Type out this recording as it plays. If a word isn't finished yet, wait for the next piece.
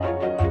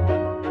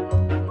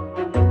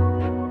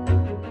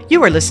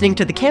You are listening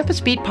to the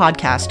Campus Beat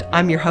podcast.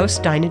 I'm your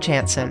host, Dinah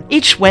Jansen.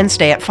 Each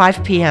Wednesday at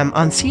 5 p.m.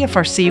 on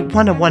CFRC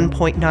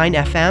 101.9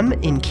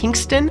 FM in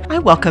Kingston, I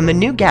welcome a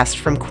new guest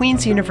from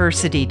Queen's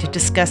University to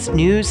discuss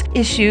news,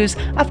 issues,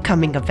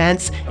 upcoming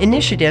events,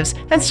 initiatives,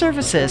 and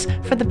services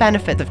for the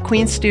benefit of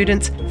Queen's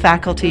students,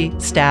 faculty,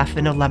 staff,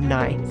 and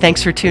alumni.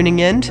 Thanks for tuning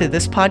in to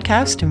this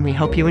podcast, and we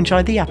hope you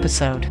enjoy the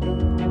episode.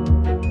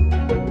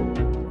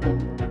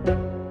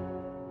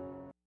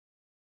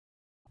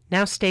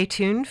 Now stay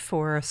tuned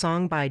for a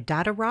song by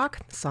Dada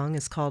Rock. The song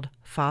is called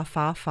Fa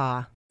Fa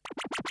Fa.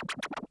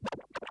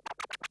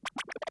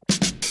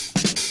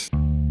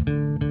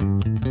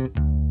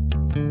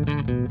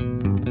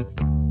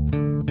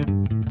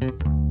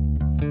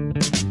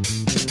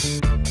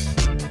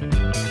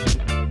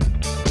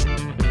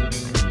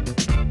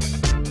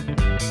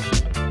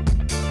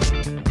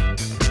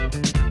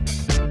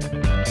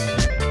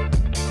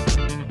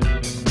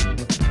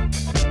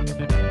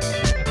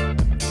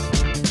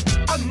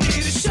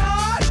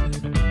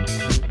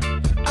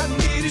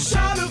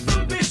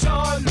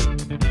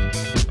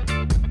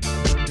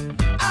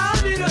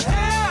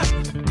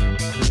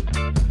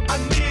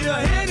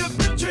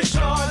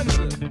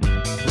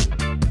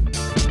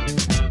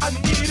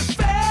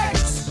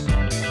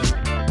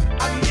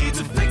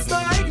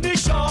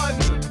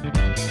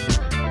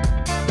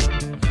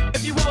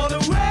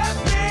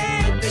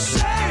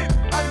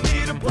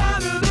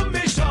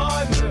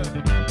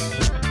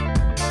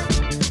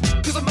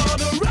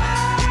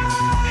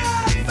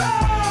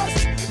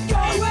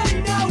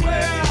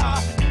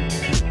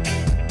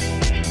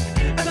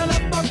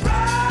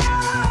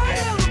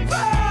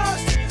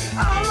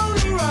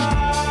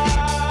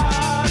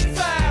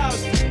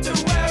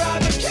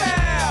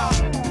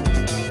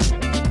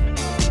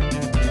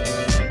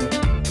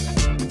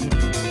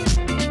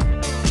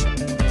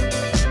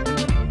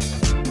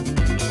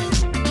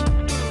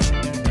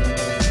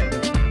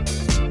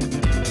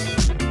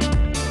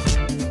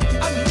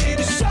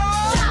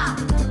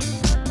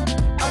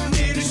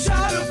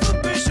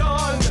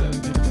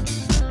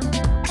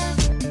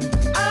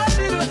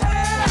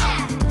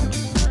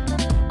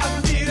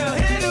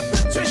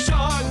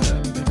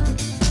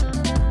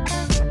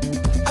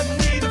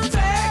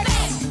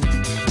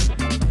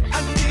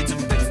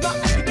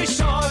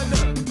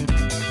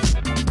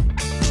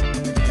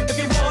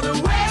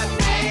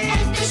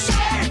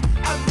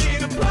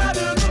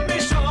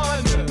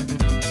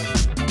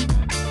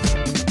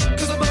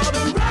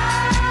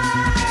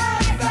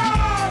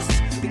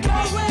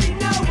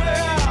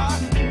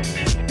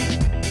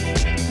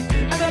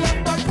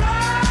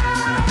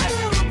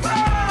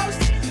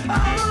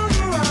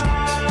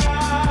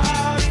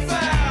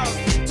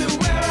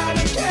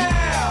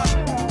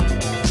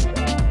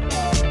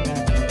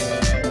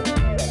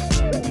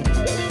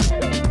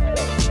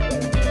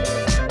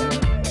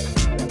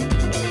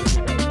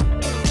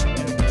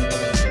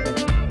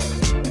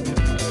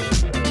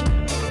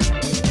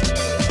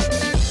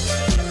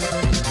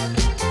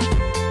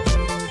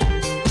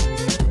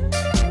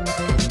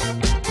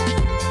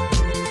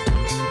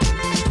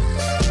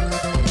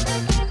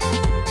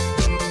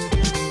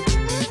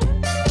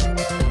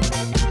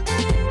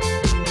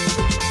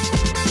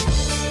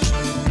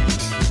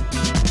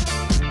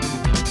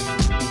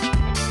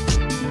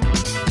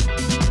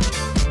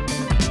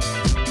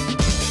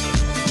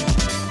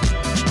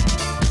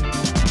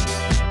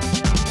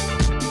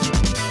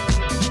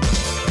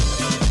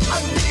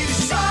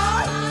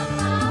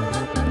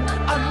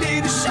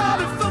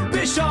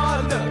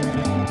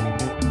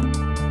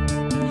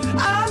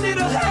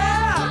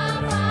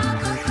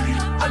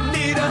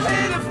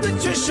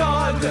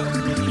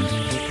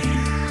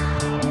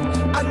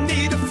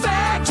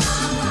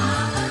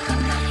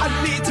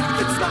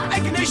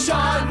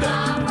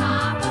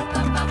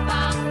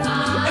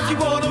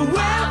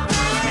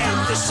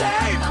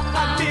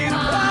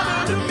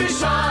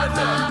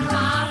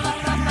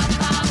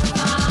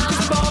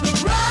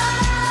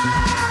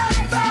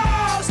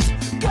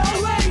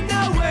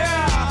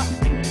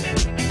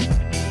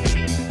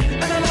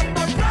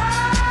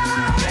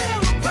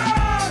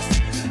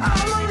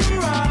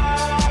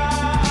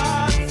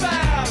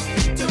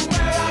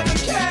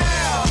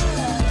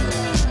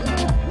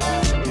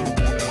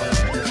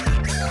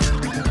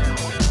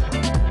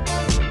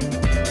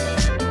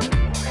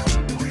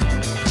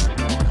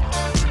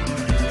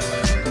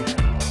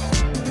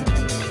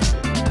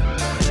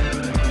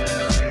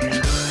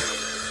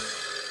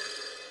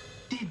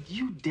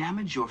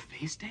 Your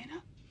face,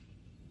 Dana?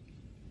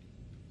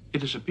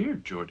 It is a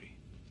beard, Geordie.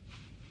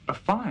 A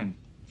fine,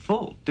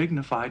 full,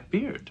 dignified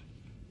beard.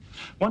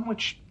 One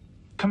which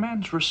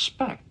commands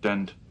respect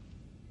and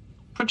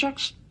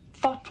projects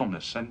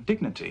thoughtfulness and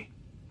dignity.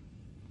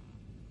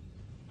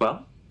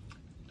 Well,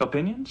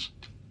 opinions?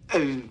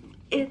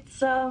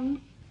 It's,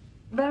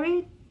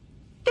 very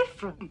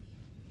different.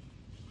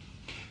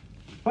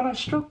 When I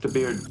stroke the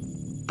beard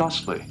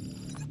thusly,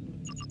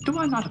 do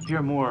I not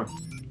appear more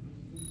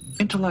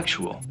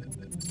intellectual?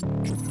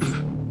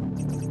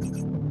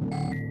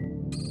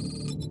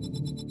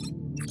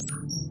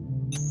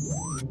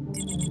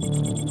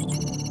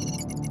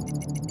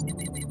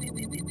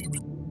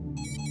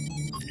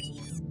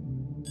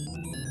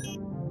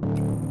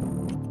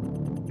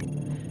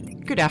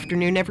 Good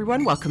afternoon,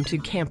 everyone. Welcome to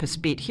Campus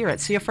Beat here at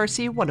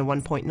CFRC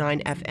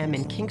 101.9 FM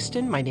in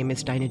Kingston. My name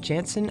is Dinah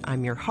Jansen.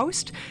 I'm your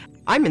host.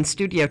 I'm in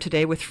studio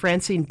today with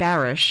Francine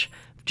Barish,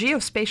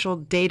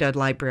 Geospatial Data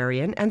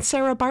Librarian, and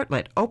Sarah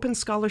Bartlett, Open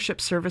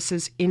Scholarship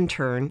Services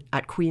Intern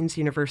at Queen's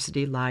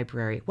University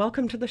Library.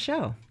 Welcome to the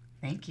show.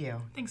 Thank you.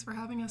 Thanks for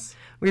having us.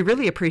 We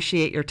really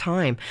appreciate your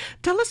time.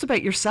 Tell us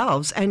about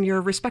yourselves and your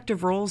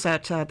respective roles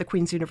at the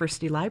Queen's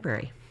University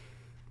Library.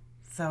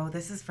 So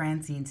this is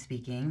Francine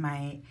speaking.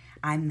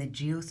 I'm the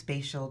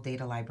Geospatial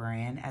Data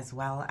Librarian as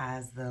well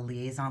as the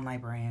Liaison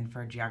Librarian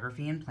for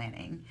Geography and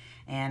Planning.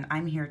 And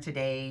I'm here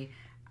today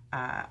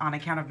on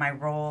account of my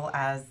role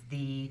as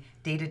the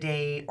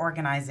day-to-day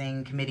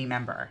organizing committee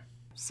member.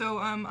 So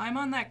I'm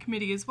on that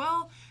committee as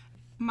well.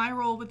 My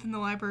role within the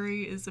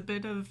library is a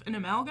bit of an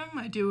amalgam.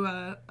 I do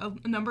a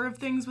number of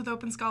things with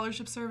Open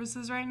Scholarship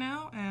Services right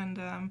now,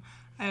 and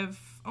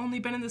I've only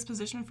been in this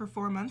position for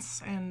 4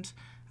 months, and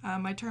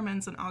my term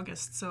ends in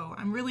August, so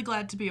I'm really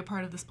glad to be a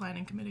part of this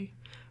planning committee.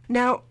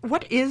 Now,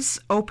 what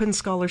is Open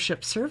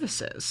Scholarship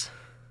Services?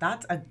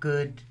 That's a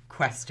good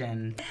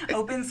question.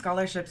 Open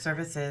Scholarship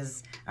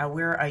Services,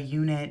 we're a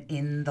unit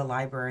in the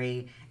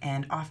library,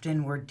 and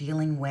often we're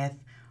dealing with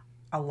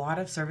a lot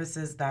of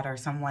services that are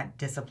somewhat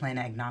discipline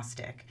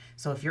agnostic.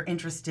 So if you're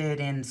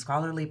interested in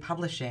scholarly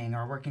publishing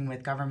or working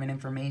with government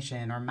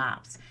information or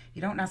maps,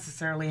 you don't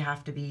necessarily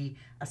have to be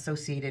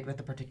associated with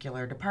a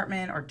particular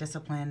department or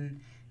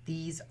discipline.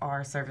 These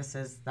are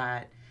services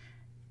that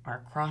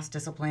are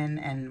cross-discipline,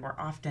 and we're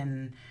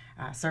often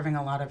serving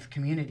a lot of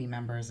community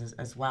members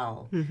as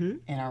well in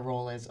our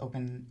role as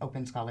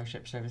Open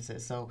Scholarship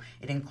Services. So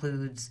it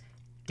includes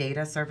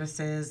data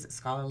services,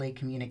 scholarly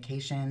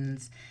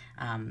communications.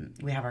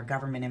 We have our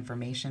government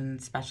information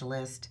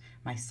specialist,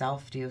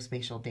 myself,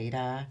 geospatial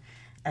data,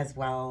 as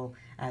well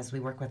as we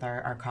work with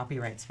our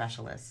copyright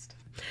specialist.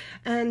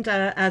 And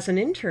as an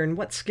intern,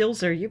 what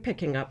skills are you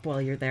picking up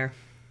while you're there?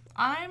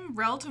 I'm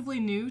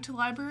relatively new to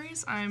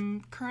libraries.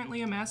 I'm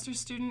currently a master's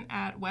student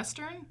at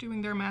Western,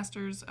 doing their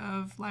Masters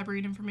of Library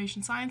and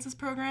Information Sciences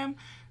program.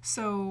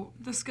 So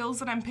the skills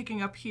that I'm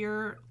picking up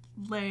here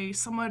lay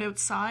somewhat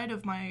outside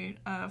of my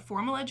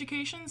formal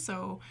education.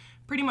 So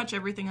pretty much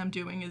everything I'm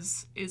doing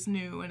is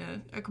new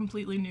and a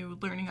completely new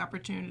learning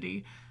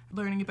opportunity.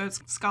 Learning about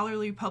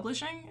scholarly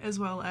publishing as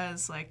well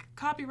as like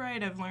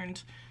copyright. I've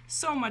learned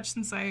so much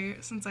since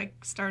I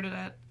started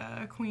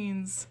at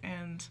Queen's,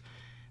 and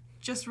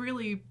just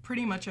really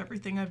pretty much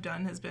everything I've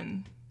done has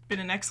been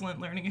an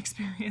excellent learning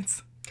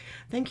experience.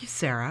 Thank you,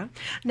 Sarah.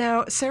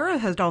 Now, Sarah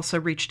has also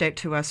reached out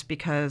to us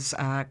because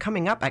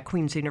coming up at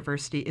Queen's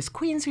University is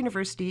Queen's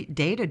University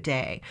Data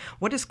Day.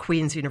 What is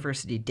Queen's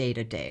University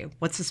Data Day?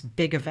 What's this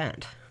big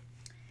event?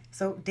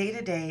 So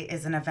Data Day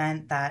is an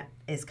event that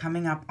is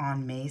coming up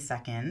on May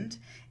 2nd,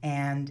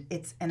 and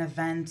it's an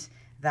event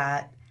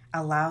that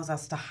allows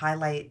us to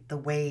highlight the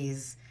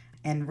ways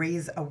and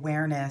raise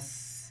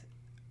awareness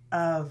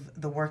of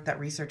the work that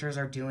researchers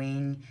are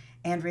doing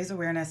and raise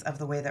awareness of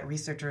the way that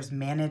researchers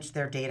manage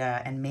their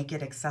data and make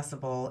it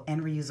accessible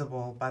and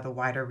reusable by the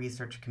wider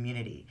research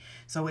community.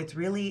 So it's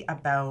really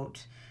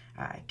about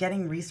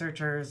getting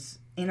researchers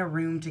in a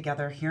room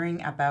together,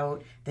 hearing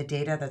about the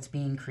data that's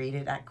being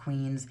created at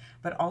Queen's,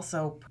 but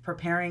also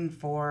preparing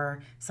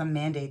for some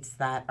mandates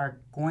that are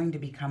going to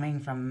be coming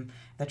from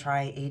the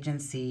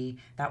tri-agency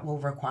that will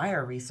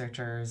require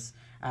researchers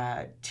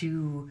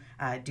to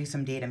do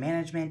some data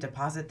management,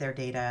 deposit their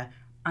data,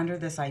 under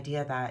this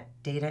idea that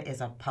data is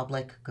a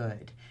public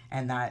good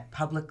and that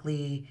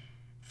publicly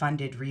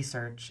funded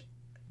research,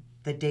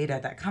 the data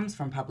that comes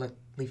from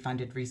publicly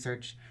funded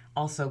research,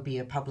 also be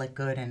a public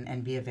good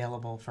and be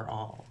available for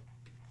all.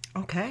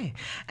 Okay.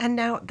 And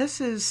now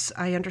this is,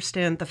 I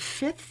understand, the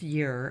 5th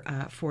year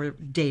for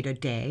Data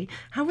Day.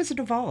 How has it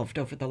evolved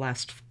over the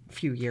last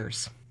few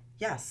years?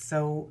 Yes,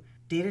 so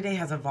Data Day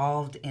has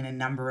evolved in a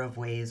number of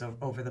ways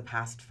over the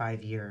past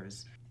 5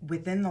 years.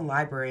 Within the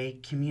library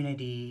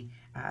community,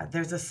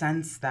 there's a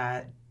sense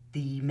that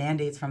the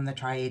mandates from the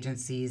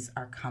tri-agencies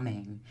are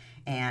coming,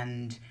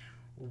 and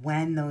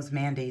when those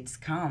mandates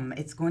come,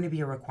 it's going to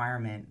be a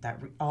requirement that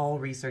all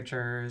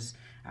researchers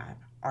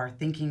are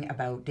thinking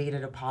about data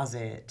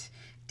deposit,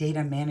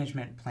 data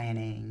management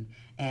planning,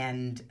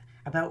 and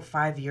about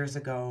 5 years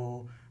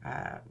ago,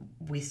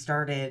 we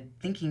started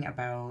thinking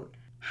about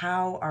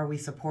how are we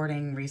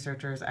supporting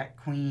researchers at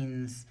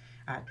Queen's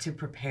to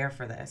prepare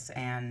for this.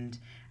 And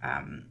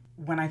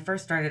when I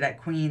first started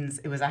at Queen's,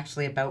 it was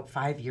actually about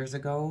 5 years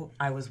ago.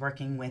 I was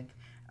working with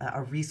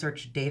a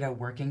research data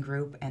working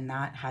group, and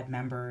that had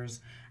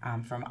members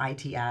from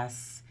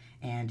ITS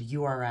and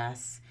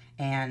URS.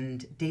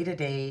 And Data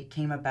Day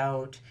came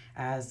about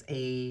as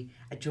a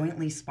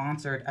jointly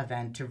sponsored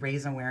event to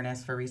raise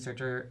awareness for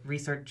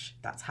research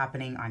that's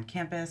happening on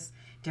campus,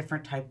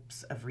 different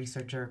types of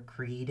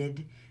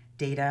researcher-created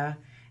data.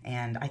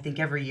 And I think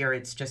every year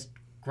it's just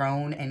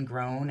grown,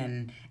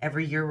 and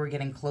every year we're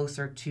getting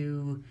closer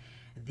to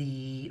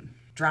the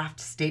draft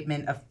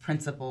statement of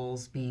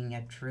principles being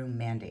a true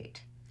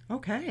mandate.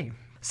 Okay.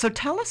 So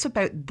tell us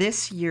about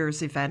this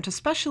year's event,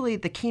 especially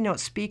the keynote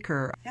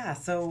speaker. Yeah,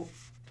 so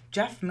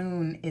Jeff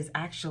Moon is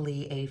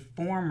actually a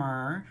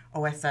former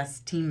OSS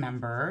team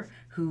member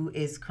who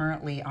is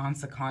currently on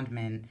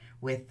secondment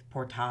with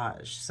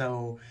Portage.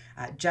 So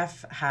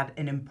Jeff had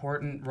an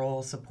important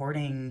role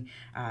supporting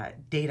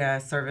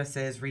data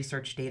services,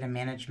 research data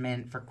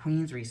management for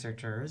Queen's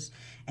researchers.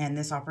 And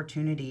this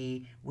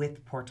opportunity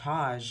with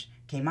Portage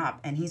came up,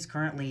 and he's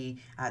currently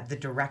the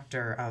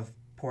director of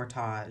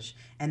Portage.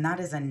 And that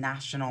is a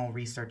national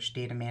research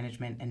data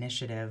management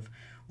initiative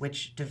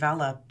which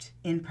developed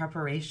in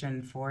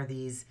preparation for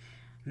these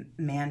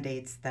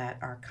mandates that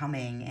are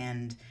coming.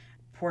 And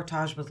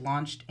Portage was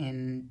launched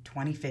in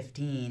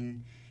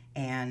 2015,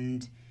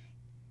 and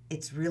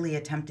it's really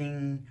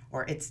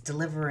it's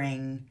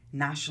delivering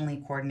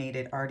nationally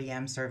coordinated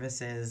RDM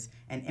services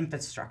and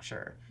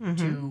infrastructure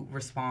to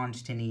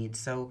respond to needs.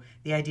 So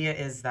the idea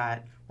is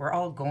that we're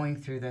all going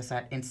through this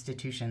at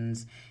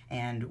institutions,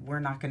 and we're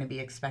not going to be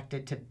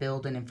expected to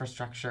build an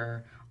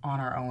infrastructure on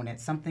our own.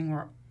 It's something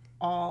we're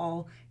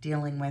all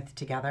dealing with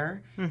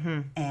together.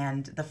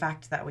 And the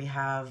fact that we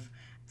have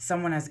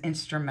someone as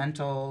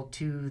instrumental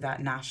to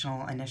that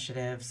national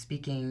initiative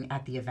speaking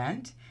at the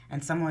event,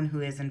 and someone who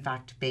is in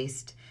fact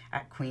based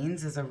at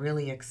Queen's, is a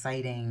really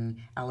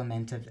exciting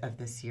element of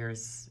this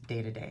year's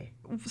Day-to-Day.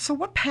 So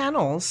what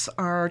panels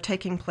are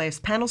taking place,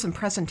 panels and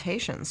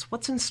presentations?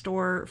 What's in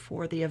store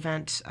for the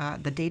event,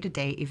 the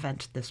Day-to-Day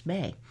event this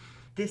May?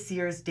 This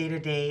year's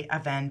Day-to-Day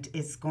event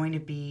is going to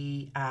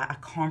be a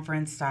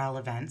conference-style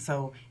event.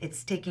 So it's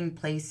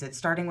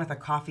starting with a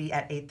coffee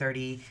at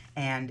 8:30,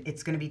 and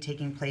it's going to be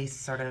taking place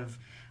sort of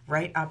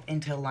right up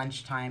until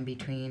lunchtime.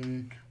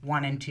 Between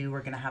 1 and 2,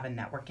 we're going to have a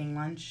networking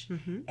lunch.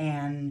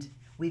 And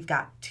we've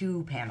got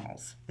 2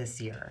 panels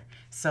this year.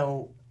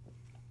 So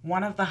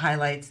one of the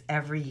highlights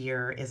every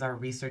year is our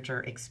researcher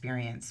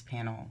experience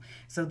panel.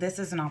 So this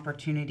is an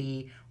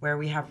opportunity where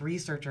we have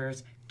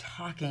researchers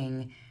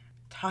talking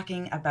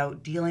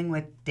about dealing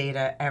with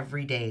data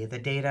every day, the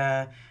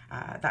data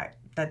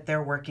that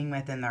they're working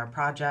with in their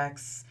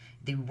projects,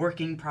 the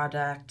working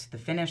product, the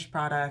finished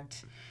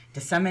product,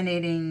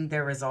 disseminating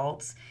their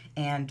results.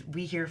 And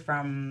we hear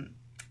from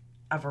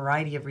a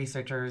variety of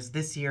researchers.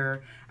 This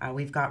year,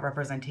 we've got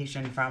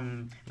representation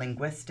from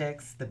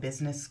linguistics, the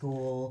business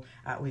school,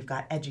 we've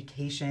got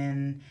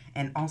education,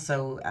 and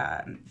also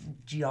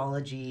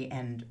geology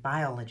and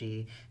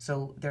biology.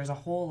 So there's a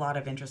whole lot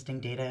of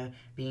interesting data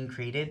being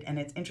created, and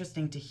it's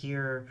interesting to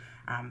hear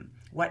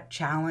what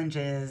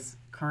challenges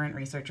current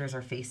researchers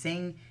are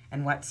facing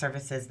and what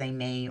services they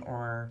may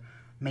or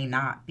may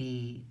not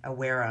be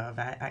aware of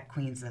at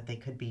Queen's that they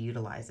could be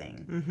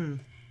utilizing.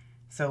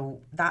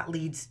 So that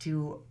leads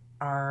to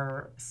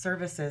our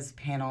services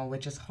panel,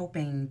 which is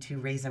hoping to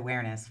raise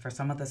awareness for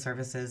some of the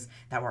services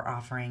that we're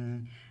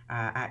offering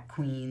at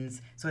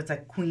Queen's. So it's a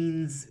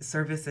Queen's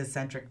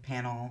services-centric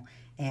panel,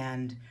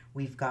 and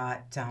we've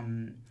got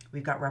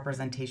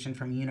representation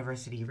from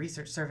University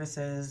Research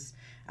Services.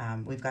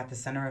 We've got the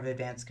Center of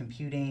Advanced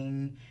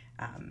Computing.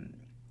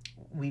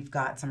 We've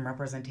got some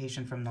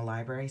representation from the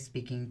library,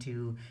 speaking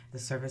to the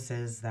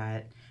services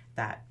that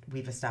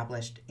we've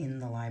established in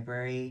the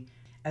library,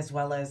 as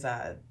well as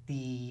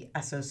the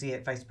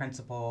Associate Vice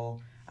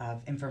Principal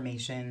of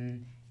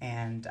Information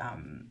and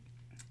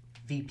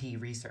VP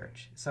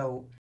Research.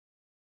 So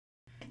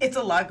it's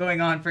a lot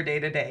going on for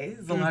Day-to-Day.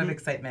 There's a lot of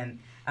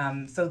excitement.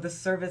 So the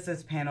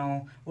services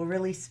panel will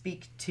really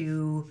speak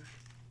to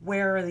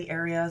where are the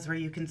areas where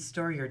you can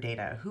store your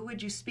data? Who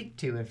would you speak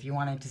to if you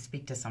wanted to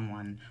speak to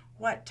someone?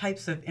 What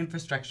types of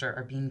infrastructure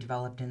are being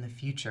developed in the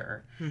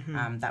future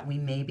that we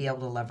may be able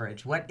to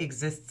leverage? What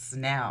exists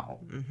now?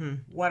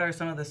 What are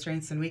some of the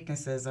strengths and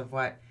weaknesses of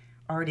what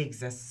already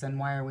exists, and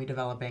why are we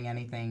developing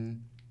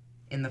anything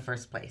in the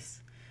first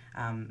place?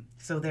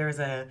 So there's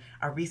a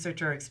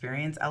researcher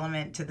experience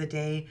element to the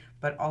day,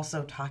 but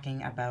also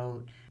talking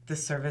about the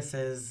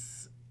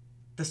services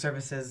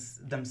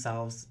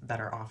themselves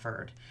that are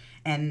offered.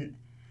 And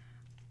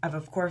I've,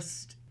 of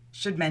course,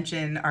 should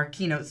mention our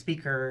keynote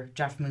speaker,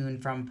 Jeff Moon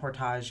from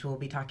Portage, who will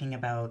be talking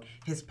about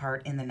his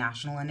part in the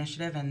national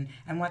initiative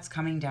and what's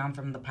coming down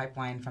from the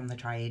pipeline from the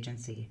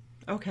Tri-Agency.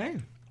 Okay.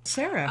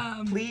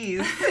 Sarah,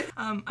 Please.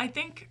 I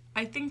think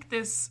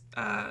this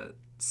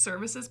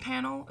services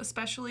panel,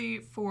 especially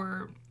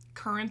for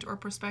current or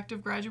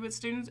prospective graduate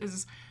students,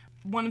 is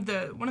one of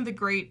the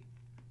great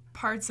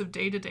parts of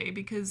Day-to-Day,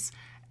 because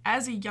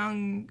as a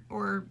young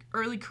or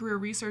early career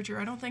researcher,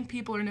 I don't think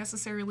people are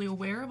necessarily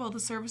aware of all the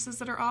services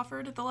that are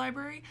offered at the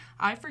library.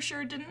 I for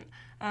sure didn't.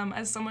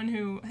 As someone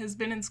who has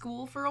been in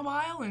school for a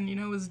while and,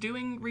 is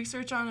doing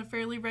research on a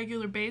fairly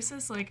regular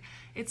basis,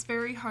 it's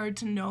very hard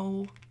to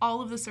know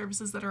all of the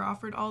services that are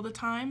offered all the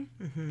time.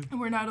 And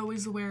we're not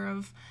always aware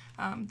of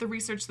the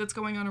research that's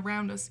going on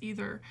around us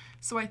either.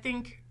 So I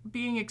think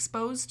being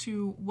exposed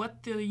to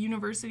what the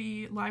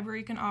university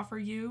library can offer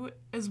you,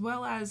 as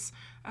well as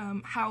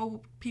how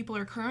people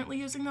are currently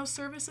using those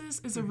services,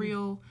 is a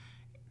real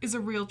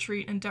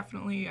treat, and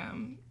definitely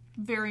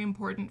very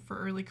important for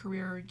early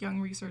career young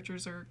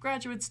researchers or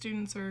graduate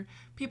students or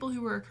people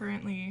who are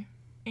currently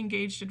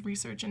engaged in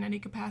research in any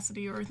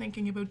capacity or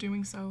thinking about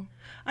doing so.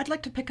 I'd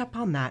like to pick up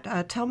on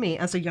that. Tell me,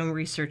 as a young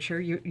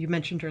researcher, you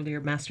mentioned earlier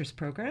master's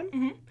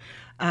program.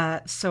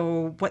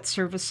 So what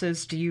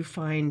services do you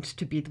find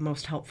to be the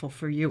most helpful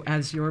for you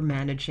as you're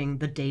managing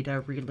the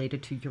data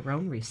related to your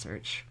own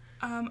research?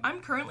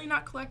 I'm currently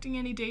not collecting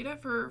any data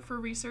for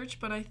research,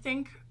 but I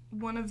think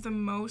one of the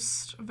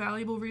most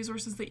valuable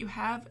resources that you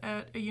have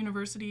at a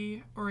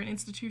university or an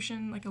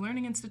institution, like a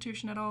learning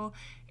institution at all,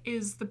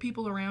 is the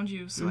people around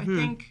you. So I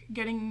think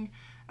getting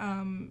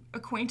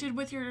acquainted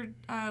with your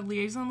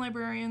liaison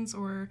librarians,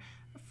 or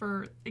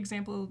for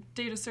example,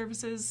 data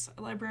services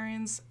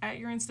librarians at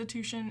your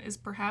institution, is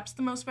perhaps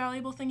the most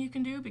valuable thing you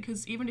can do,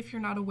 because even if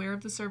you're not aware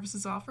of the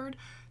services offered,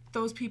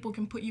 those people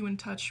can put you in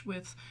touch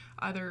with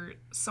either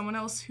someone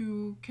else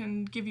who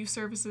can give you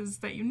services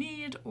that you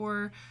need,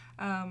 or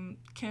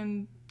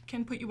can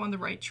put you on the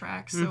right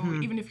track. So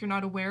even if you're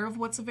not aware of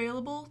what's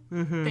available,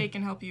 they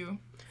can help you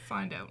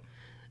find out.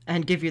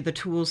 And give you the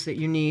tools that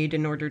you need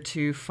in order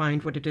to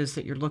find what it is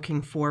that you're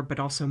looking for, but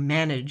also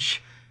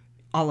manage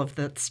all of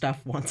that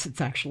stuff once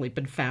it's actually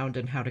been found,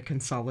 and how to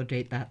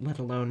consolidate that, let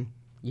alone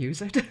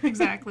use it.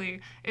 Exactly.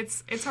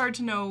 It's hard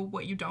to know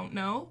what you don't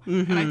know,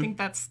 and I think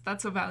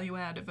that's a value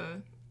add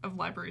of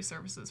library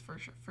services for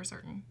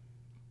certain.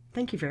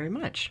 Thank you very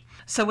much.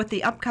 So with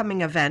the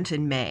upcoming event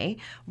in May,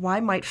 why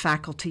might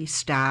faculty,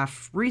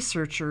 staff,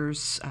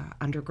 researchers,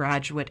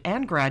 undergraduate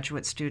and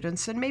graduate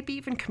students, and maybe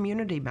even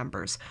community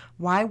members,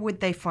 why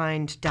would they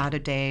find Data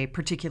Day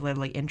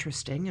particularly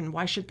interesting, and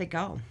why should they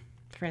go?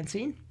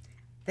 Francine?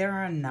 There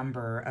are a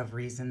number of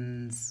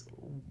reasons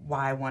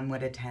why one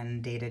would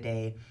attend Data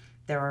Day.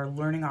 There are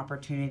learning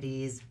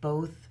opportunities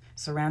both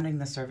surrounding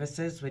the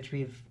services, which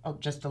we've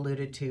just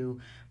alluded to,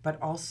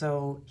 but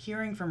also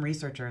hearing from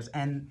researchers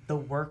and the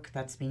work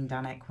that's being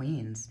done at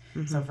Queen's.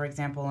 So for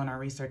example, in our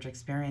research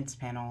experience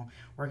panel,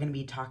 we're going to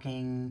be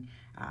talking,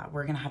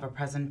 we're going to have a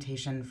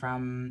presentation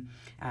from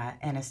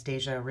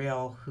Anastasia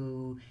Real,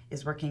 who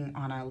is working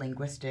on a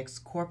linguistics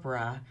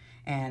corpora,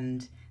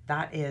 and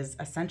that is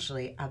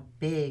essentially a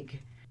big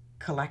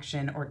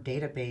collection or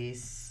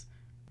database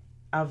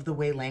of the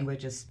way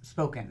language is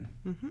spoken.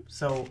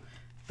 So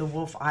the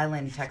Wolf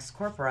Island text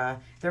corpora,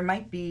 there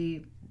might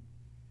be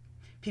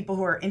people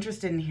who are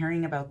interested in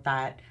hearing about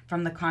that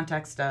from the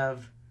context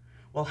of,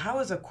 well, how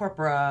is a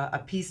corpora a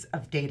piece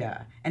of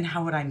data, and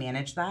how would I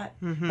manage that?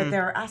 But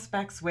there are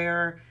aspects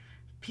where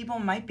people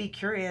might be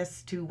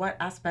curious to what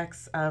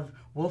aspects of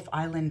Wolf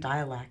Island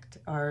dialect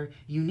are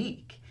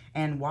unique,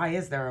 and why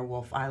is there a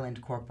Wolf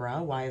Island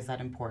corpora? Why is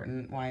that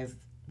important? Why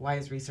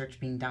is research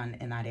being done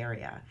in that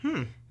area?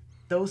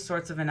 Those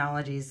sorts of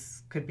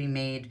analogies could be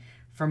made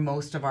for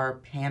most of our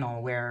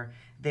panel, where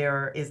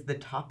there is the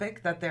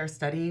topic that they're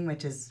studying,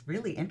 which is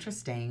really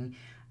interesting,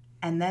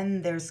 and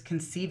then there's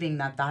conceiving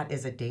that that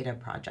is a data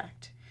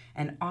project.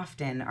 And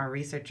often our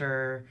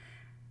researcher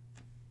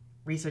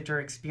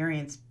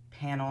experience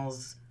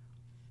panels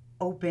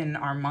open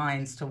our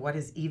minds to what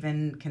is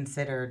even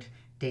considered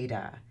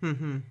data,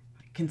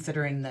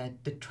 considering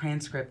the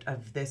transcript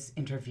of this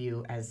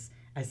interview as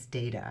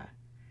data.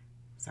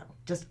 So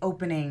just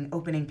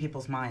opening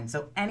people's minds.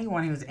 So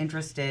anyone who's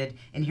interested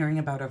in hearing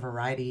about a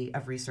variety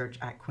of research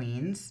at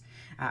Queen's,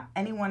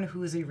 anyone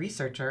who's a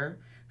researcher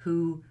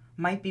who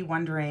might be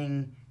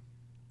wondering,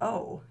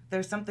 oh,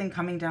 there's something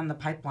coming down the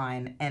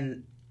pipeline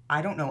and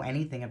I don't know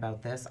anything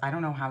about this. I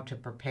don't know how to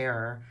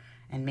prepare,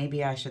 and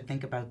maybe I should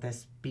think about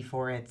this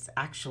before it's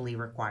actually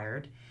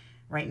required.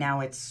 Right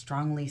now it's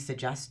strongly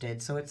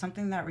suggested, so it's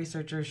something that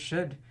researchers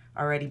should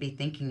already be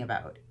thinking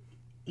about,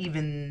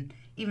 even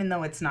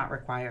though it's not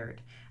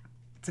required.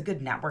 It's a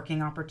good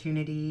networking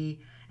opportunity,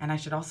 and I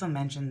should also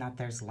mention that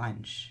there's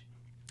lunch.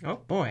 Oh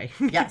boy.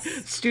 Yes.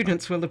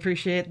 Students will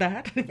appreciate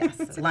that.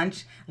 Yes,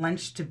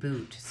 lunch to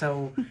boot.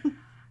 So,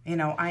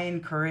 I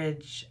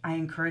encourage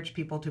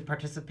people to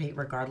participate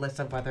regardless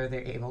of whether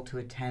they're able to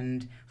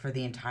attend for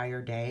the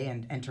entire day,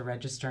 and to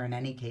register in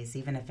any case,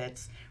 even if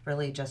it's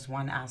really just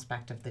one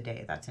aspect of the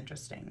day that's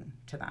interesting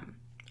to them.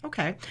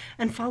 Okay.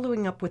 And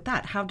following up with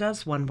that, how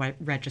does one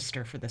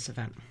register for this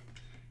event?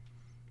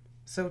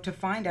 So to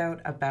find out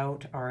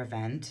about our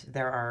event,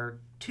 there are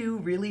two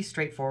really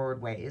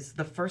straightforward ways.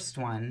 The first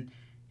one,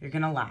 you're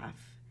going to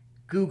laugh.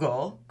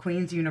 Google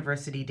Queen's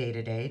University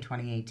Data Day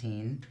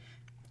 2018.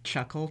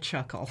 Chuckle.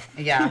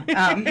 Yeah.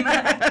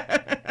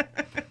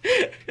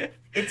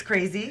 It's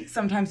crazy.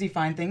 Sometimes you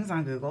find things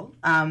on Google.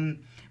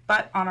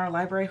 But on our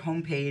library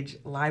homepage,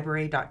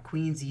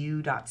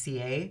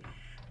 library.queensu.ca,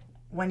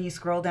 when you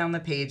scroll down the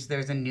page,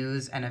 there's a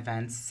news and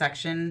events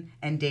section,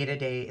 and Data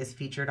Day is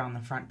featured on the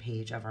front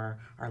page of our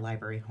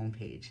library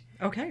homepage.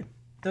 Okay.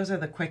 Those are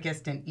the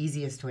quickest and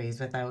easiest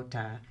ways without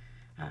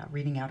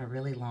reading out a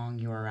really long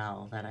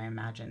URL that I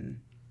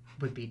imagine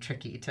would be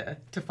tricky to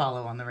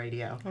follow on the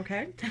radio.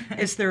 Okay.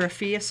 Is there a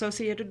fee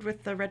associated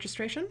with the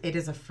registration? It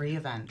is a free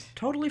event.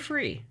 Totally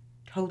free.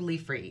 Totally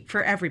free.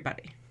 For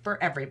everybody. For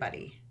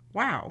everybody.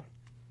 Wow.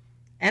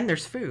 And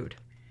there's food.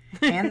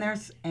 and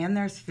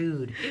there's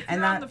food. If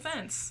and you're on the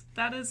fence,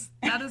 that is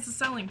a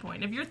selling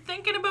point. If you're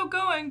thinking about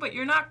going but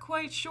you're not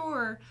quite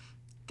sure,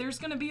 there's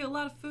going to be a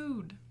lot of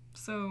food.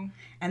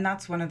 And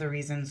that's one of the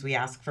reasons we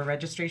ask for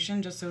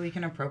registration, just so we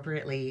can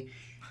appropriately,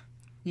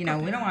 we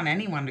don't want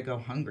anyone to go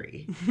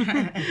hungry.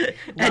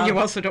 And you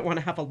also don't want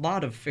to have a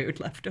lot of food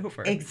left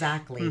over.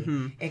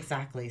 Exactly.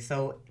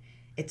 So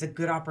it's a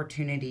good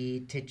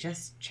opportunity to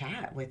just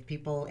chat with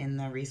people in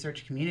the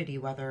research community,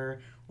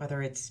 whether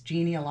it's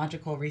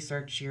genealogical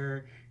research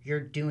you're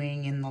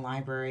doing in the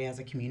library as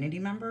a community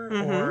member,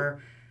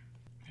 or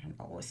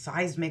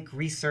seismic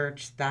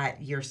research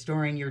that you're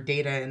storing your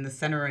data in the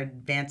Center of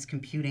Advanced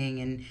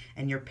Computing,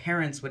 and your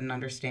parents wouldn't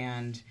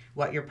understand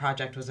what your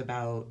project was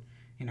about,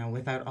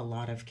 without a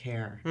lot of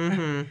care.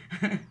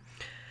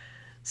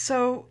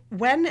 So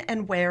when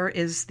and where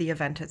is the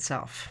event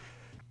itself?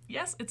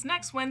 Yes, it's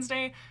next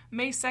Wednesday,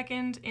 May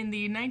 2nd, in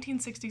the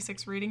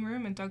 1966 Reading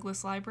Room in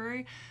Douglas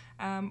Library.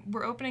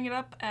 We're opening it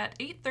up at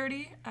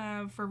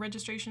 8:30 for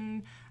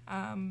registration.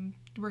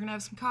 We're going to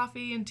have some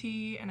coffee and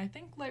tea and I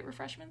think light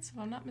refreshments, if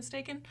I'm not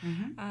mistaken.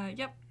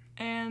 Yep.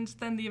 And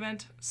then the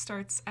event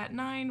starts at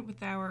 9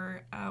 with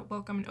our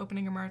welcome and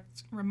opening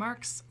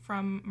remarks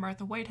from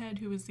Martha Whitehead,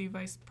 who is the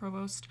Vice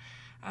Provost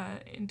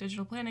in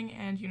Digital Planning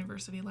and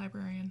University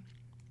Librarian.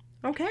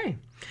 Okay.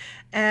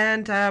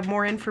 And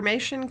more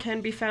information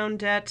can be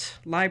found at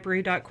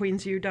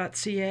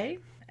library.queensu.ca.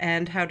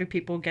 And how do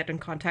people get in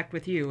contact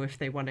with you if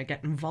they want to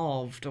get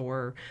involved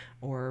or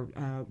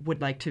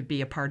would like to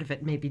be a part of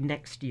it maybe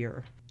next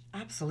year?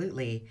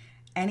 Absolutely.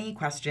 Any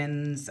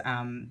questions,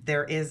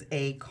 there is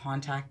a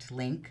contact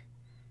link.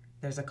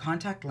 There's a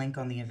contact link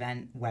on the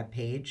event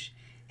webpage,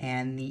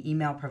 and the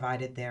email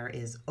provided there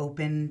is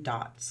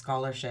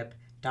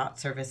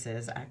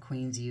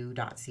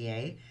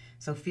open.scholarship.services@queensu.ca.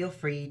 So feel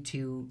free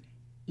to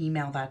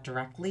email that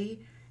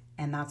directly,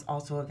 and that's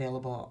also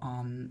available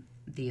on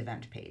the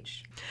event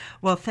page.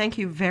 Well, thank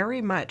you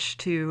very much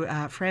to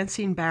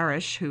Francine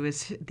Barish, who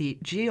is the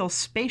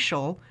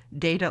Geospatial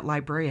Data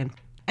Librarian,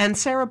 and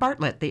Sarah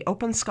Bartlett, the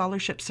Open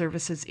Scholarship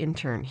Services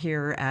intern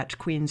here at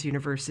Queen's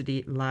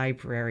University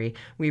Library.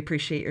 We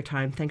appreciate your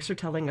time. Thanks for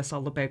telling us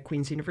all about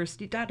Queen's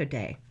University Data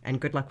Day,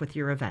 and good luck with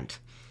your event.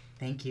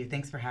 Thank you.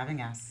 Thanks for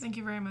having us. Thank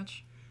you very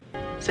much.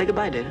 Say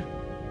goodbye, Data.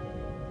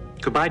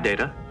 Goodbye,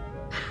 Data.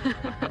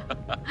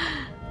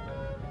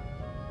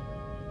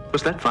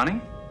 Was that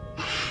funny?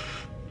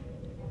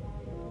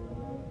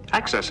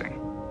 Accessing.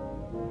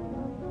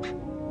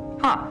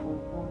 Huh.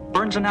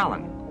 Burns and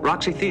Allen,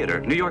 Roxy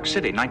Theater, New York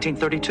City,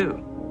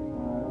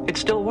 1932. It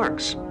still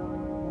works.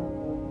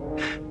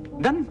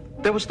 Then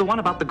there was the one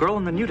about the girl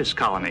in the nudist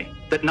colony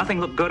that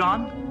nothing looked good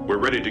on. We're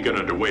ready to get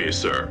underway,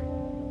 sir.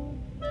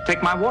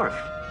 Take my wharf,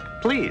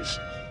 please.